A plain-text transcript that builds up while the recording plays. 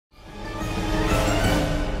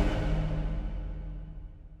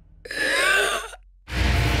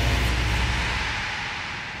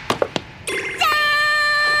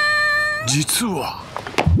実は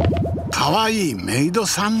可愛いメイド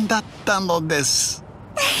さんだったのです。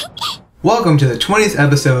Welcome to the 20th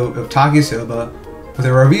episode of Talkisoba with a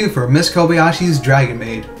review for Miss Kobayashi's Dragon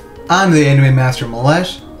Maid. I'm the anime master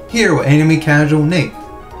Malesh, here with anime casual Nate.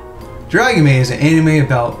 Dragon Maid is an anime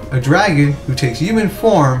about a dragon who takes human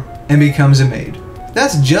form and becomes a maid.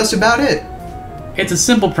 That's just about it. It's a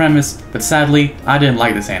simple premise, but sadly, I didn't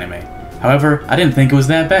like this anime. However, I didn't think it was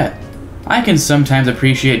that bad. I can sometimes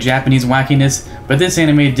appreciate Japanese wackiness, but this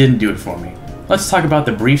anime didn't do it for me. Let's talk about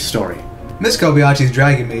the brief story. Miss Kobayashi's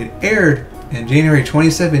Dragon Maid aired in January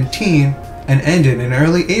 2017 and ended in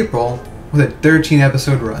early April with a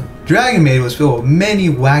 13-episode run. Dragon Maid was filled with many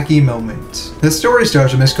wacky moments. The story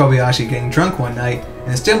starts with Miss Kobayashi getting drunk one night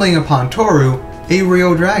and stumbling upon Toru, a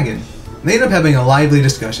real dragon. They end up having a lively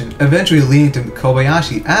discussion, eventually leading to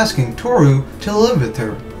Kobayashi asking Toru to live with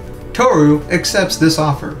her. Toru accepts this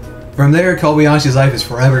offer. From there, Kobayashi's life is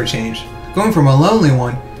forever changed, going from a lonely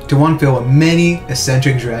one to one filled with many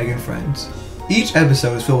eccentric dragon friends. Each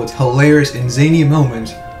episode is filled with hilarious and zany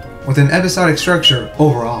moments with an episodic structure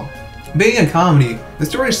overall. Being a comedy, the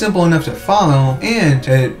story is simple enough to follow and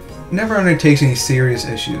it never undertakes any serious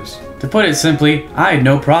issues. To put it simply, I had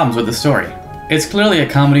no problems with the story. It's clearly a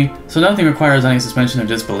comedy, so nothing requires any suspension of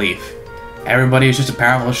disbelief. Everybody is just a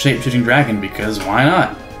powerful shape-shifting dragon because why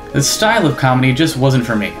not? The style of comedy just wasn't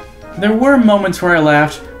for me. There were moments where I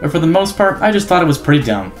laughed, but for the most part, I just thought it was pretty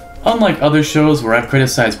dumb. Unlike other shows where I've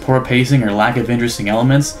criticized poor pacing or lack of interesting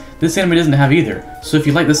elements, this anime doesn't have either, so if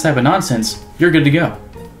you like this type of nonsense, you're good to go.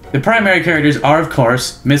 The primary characters are, of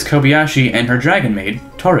course, Miss Kobayashi and her dragon maid,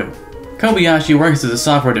 Toru. Kobayashi works as a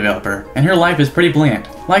software developer, and her life is pretty bland,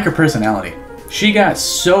 like her personality. She got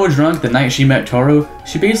so drunk the night she met Toru,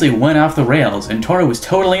 she basically went off the rails, and Toru was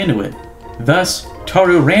totally into it. Thus,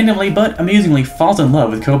 Toru randomly but amusingly falls in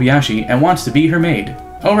love with Kobayashi and wants to be her maid.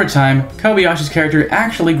 Over time, Kobayashi's character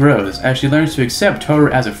actually grows as she learns to accept Toru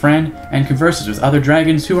as a friend and converses with other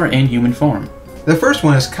dragons who are in human form. The first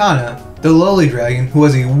one is Kana, the lowly dragon who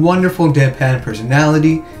has a wonderful deadpan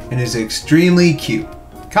personality and is extremely cute.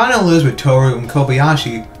 Kana lives with Toru and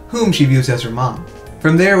Kobayashi, whom she views as her mom.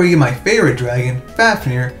 From there we get my favorite dragon,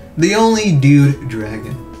 Fafnir, the only dude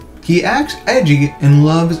dragon. He acts edgy and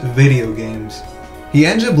loves video games. He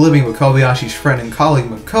ends up living with Kobayashi's friend and colleague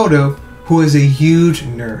Makoto, who is a huge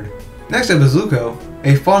nerd. Next up is Luko,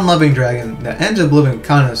 a fun-loving dragon that ends up living with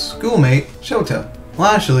Kana's schoolmate, Shota.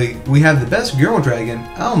 Lastly, we have the best girl dragon,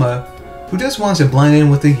 Alma, who just wants to blend in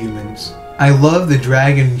with the humans. I love the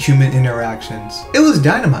dragon-human interactions. It was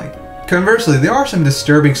dynamite. Conversely, there are some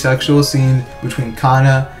disturbing sexual scenes between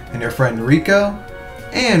Kana and her friend Riko,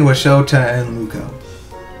 and with Shota and Luko.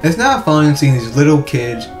 It's not fun seeing these little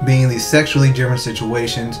kids being in these sexually driven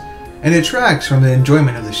situations, and it detracts from the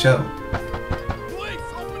enjoyment of the show.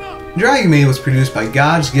 Dragon Maid was produced by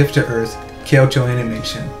God's Gift to Earth, Kyoto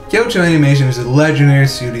Animation. Kyoto Animation is a legendary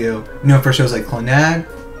studio known for shows like Clannad,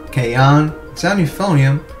 K-On!, Sound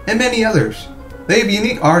Euphonium, and many others. They have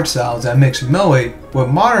unique art styles that mix moe with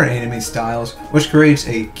modern anime styles, which creates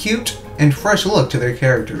a cute and fresh look to their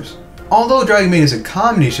characters. Although Dragon Maid is a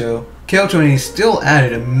comedy show, Kyoto Animation still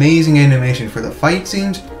added amazing animation for the fight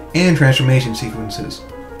scenes and transformation sequences.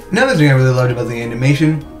 Another thing I really loved about the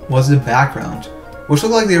animation was the backgrounds, which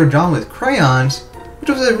looked like they were drawn with crayons, which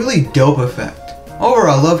was a really dope effect.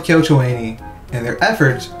 Overall, I love Kyoto Ani and their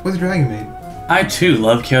efforts with Dragon Maid. I too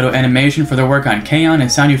love Kyoto Animation for their work on K-On!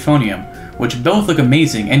 And Sound Euphonium, which both look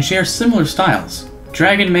amazing and share similar styles.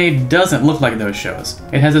 Dragon Maid doesn't look like those shows.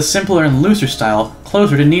 It has a simpler and looser style,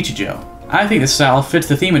 closer to Nichijou. I think the style fits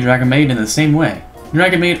the theme of Dragon Maid in the same way.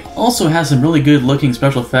 Dragon Maid also has some really good looking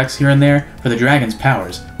special effects here and there for the dragon's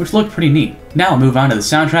powers, which look pretty neat. Now I'll move on to the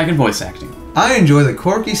soundtrack and voice acting. I enjoy the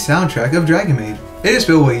quirky soundtrack of Dragon Maid. It is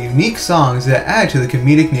filled with unique songs that add to the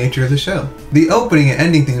comedic nature of the show. The opening and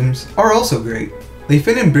ending themes are also great. They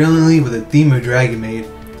fit in brilliantly with the theme of Dragon Maid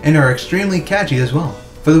and are extremely catchy as well.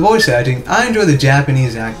 For the voice acting, I enjoy the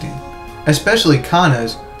Japanese acting, especially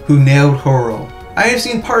Kana's, who nailed her role. I have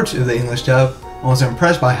seen parts of the English dub and was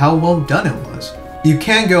impressed by how well done it was. You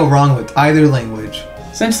can't go wrong with either language.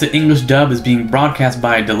 Since the English dub is being broadcast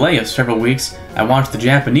by a delay of several weeks, I watched the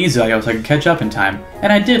Japanese audio so I could catch up in time,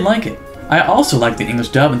 and I did like it. I also liked the English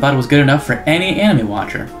dub and thought it was good enough for any anime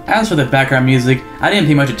watcher. As for the background music, I didn't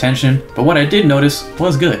pay much attention, but what I did notice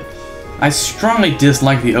was good. I strongly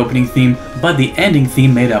disliked the opening theme, but the ending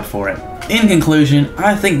theme made up for it. In conclusion,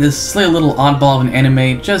 I think this silly little oddball of an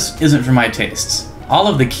anime just isn't for my tastes. All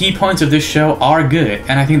of the key points of this show are good,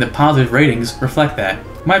 and I think the positive ratings reflect that.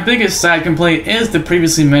 My biggest side complaint is the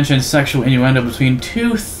previously mentioned sexual innuendo between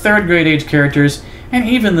two third-grade age characters, and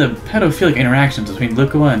even the pedophilic interactions between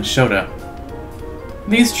Lukoa and Shota.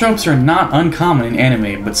 These tropes are not uncommon in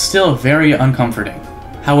anime, but still very uncomforting.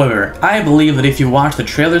 However, I believe that if you watch the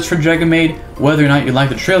trailers for Dragon Maid, whether or not you like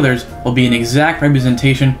the trailers will be an exact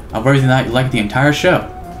representation of everything that you like the entire show.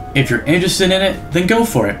 If you're interested in it, then go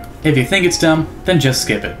for it. If you think it's dumb, then just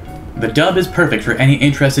skip it. The dub is perfect for any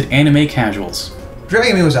interested anime casuals.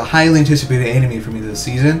 Dragon Maid was a highly anticipated anime for me this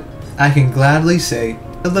season. I can gladly say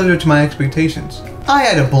it lived up to my expectations. I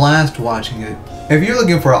had a blast watching it. If you're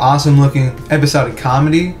looking for an awesome looking episodic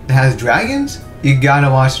comedy that has dragons, you gotta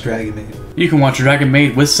watch Dragon Maid. You can watch Dragon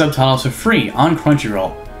Maid with subtitles for free on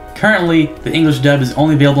Crunchyroll. Currently, the English dub is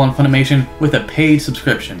only available on Funimation with a paid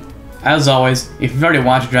subscription. As always, if you've already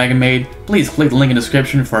watched Dragon Maid, please click the link in the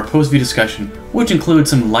description for our post-view discussion, which includes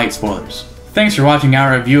some light spoilers. Thanks for watching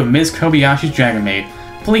our review of Ms. Kobayashi's Dragon Maid.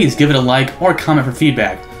 Please give it a like or comment for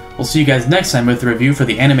feedback. We'll see you guys next time with the review for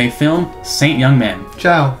the anime film Saint Young Men.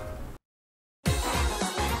 Ciao.